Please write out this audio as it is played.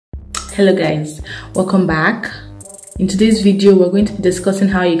Hello guys, welcome back. In today's video we're going to be discussing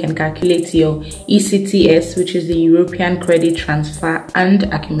how you can calculate your ECTS, which is the European Credit Transfer and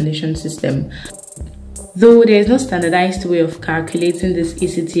Accumulation System. Though there is no standardized way of calculating this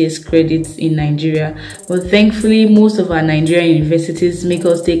ECTS credits in Nigeria, but thankfully most of our Nigerian universities make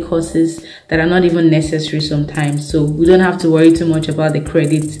us take courses that are not even necessary sometimes, so we don't have to worry too much about the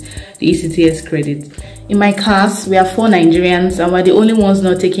credits, the ECTS credits. In my class, we are 4 Nigerians and we're the only ones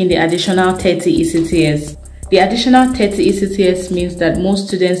not taking the additional 30 ECTS. The additional 30 ECTS means that most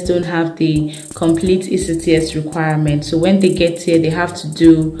students don't have the complete ECTS requirement. So when they get here, they have to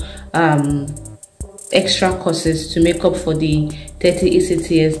do extra courses to make up for the 30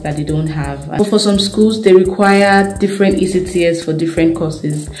 ECTS that they don't have. But for some schools, they require different ECTS for different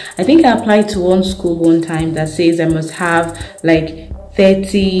courses. I think I applied to one school one time that says I must have like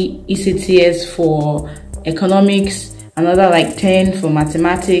 30 ECTS for economics, another like 10 for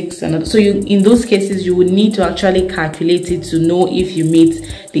mathematics, and so in those cases you would need to actually calculate it to know if you meet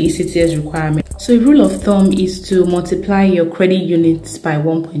the ECTS requirement. So a rule of thumb is to multiply your credit units by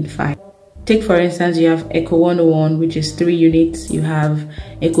 1.5. Take for instance, you have Eco 101, which is 3 units, you have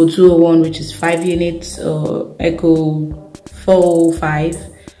Eco 201, which is 5 units, or Eco 405,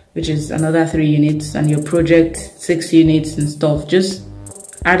 which is another 3 units, and your project 6 units and stuff. Just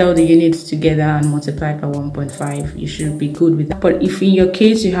add all the units together and multiply by 1.5. You should be good with that. But if in your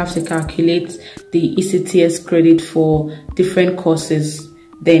case you have to calculate the ECTS credit for different courses,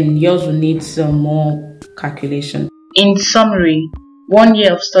 then yours will need some more calculation. In summary, 1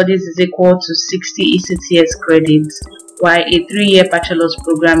 year of studies is equal to 60 ECTS credits, while a 3-year bachelor's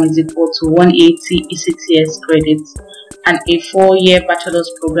program is equal to 180 ECTS credits, and a 4-year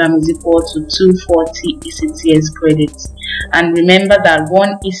bachelor's program is equal to 240 ECTS credits. And remember that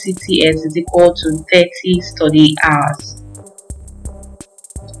 1 ECTS is equal to 30 study hours.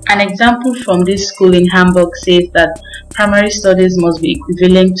 An example from this school in Hamburg says that primary studies must be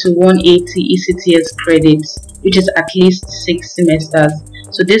equivalent to 180 ECTS credits, which is at least 6 semesters.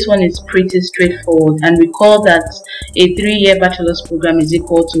 So this one is pretty straightforward, and recall that a 3-year bachelor's program is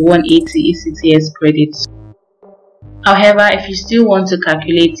equal to 180 ECTS credits. However, if you still want to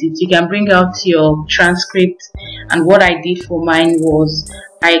calculate it, you can bring out your transcript, and what I did for mine was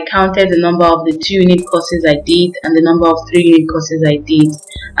I counted the number of the 2-unit courses I did and the number of 3-unit courses I did,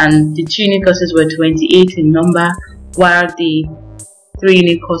 and the 2-unit courses were 28 in number while the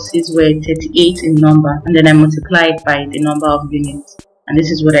 3-unit courses were 38 in number, and then I multiplied by the number of units, and this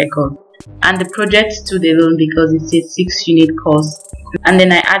is what I got. And the project stood alone because it's a 6-unit course. And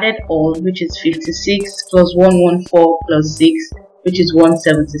then I added all, which is 56 plus 114 plus 6, which is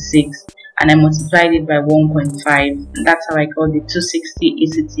 176, and I multiplied it by 1.5, and that's how I got the 260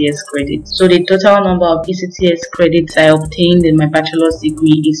 ECTS credits. So the total number of ECTS credits I obtained in my bachelor's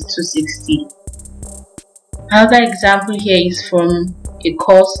degree is 260. Another example here is from a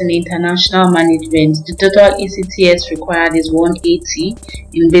course in international management. The total ECTS required is 180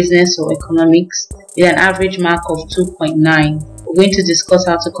 in business or economics with an average mark of 2.9. We're going to discuss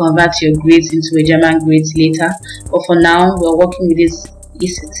how to convert your grades into a German grades later, but for now we're working with this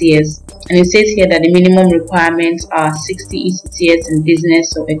ECTS, and it says here that the minimum requirements are 60 ECTS in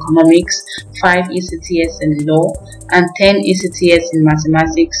business or economics, 5 ECTS in law, and 10 ECTS in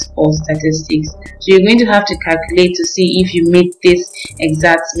mathematics or statistics. So you're going to have to calculate to see if you meet this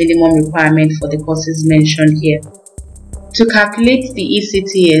exact minimum requirement for the courses mentioned here. To calculate the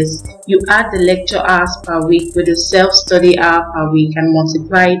ECTS, you add the lecture hours per week with the self-study hour per week and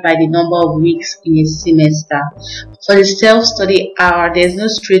multiply it by the number of weeks in a semester. For the self-study hour, there's no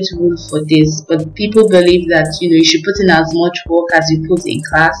straight rule for this, but people believe that you should put in as much work as you put in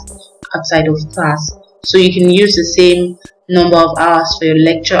class outside of class. So you can use the same number of hours for your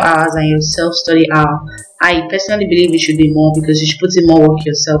lecture hours and your self-study hour. I personally believe it should be more because you should put in more work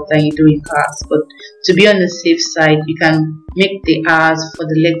yourself than you do in class, but to be on the safe side, you can make the hours for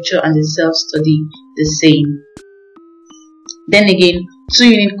the lecture and the self-study the same. Then again,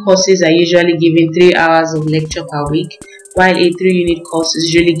 2-unit courses are usually given 3 hours of lecture per week, while a 3-unit course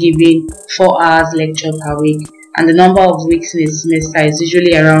is usually given 4 hours lecture per week, and the number of weeks in a semester is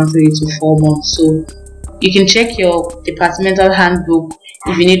usually around 3 to 4 months. So you can check your departmental handbook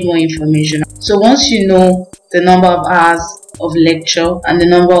if you need more information. So once you know the number of hours of lecture and the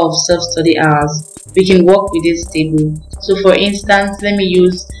number of self-study hours, we can work with this table. So for instance, let me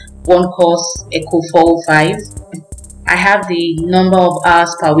use one course, Eco 405. I have the number of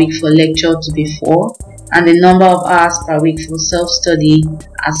hours per week for lecture to be 4, and the number of hours per week for self-study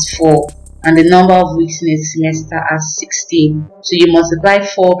as 4. and the number of weeks in a semester as 16. So you multiply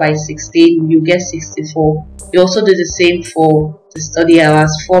 4 by 16, you get 64. You also do the same for the study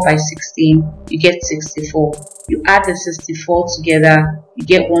hours 4 by 16, you get 64. You add the 64 together, you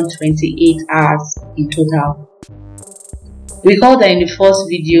get 128 hours in total. Recall that in the first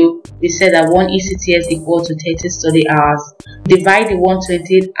video, we said that 1 ECTS equal to 30 study hours. Divide the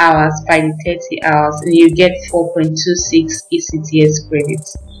 128 hours by the 30 hours and you get 4.26 ECTS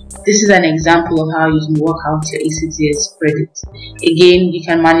credits. This is an example of how you can work out your ECTS credits. Again, you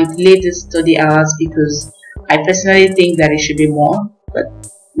can manipulate the study hours because I personally think that it should be more, but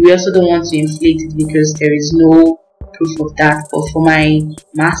we also don't want to inflate it because there is no proof of that. But for my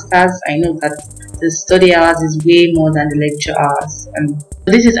masters, I know that the study hours is way more than the lecture hours.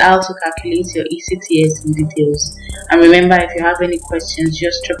 This is how to calculate your ECTS in details. And remember, if you have any questions,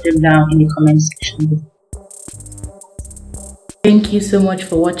 just drop them down in the comment section below. Thank you so much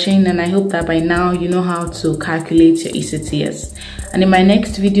for watching, and I hope that by now you know how to calculate your ECTS. And in my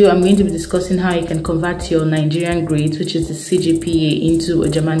next video, I'm going to be discussing how you can convert your Nigerian grades, which is the CGPA, into a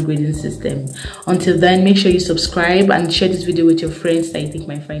German grading system. Until then, make sure you subscribe and share this video with your friends that you think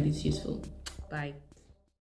might find it useful. Bye.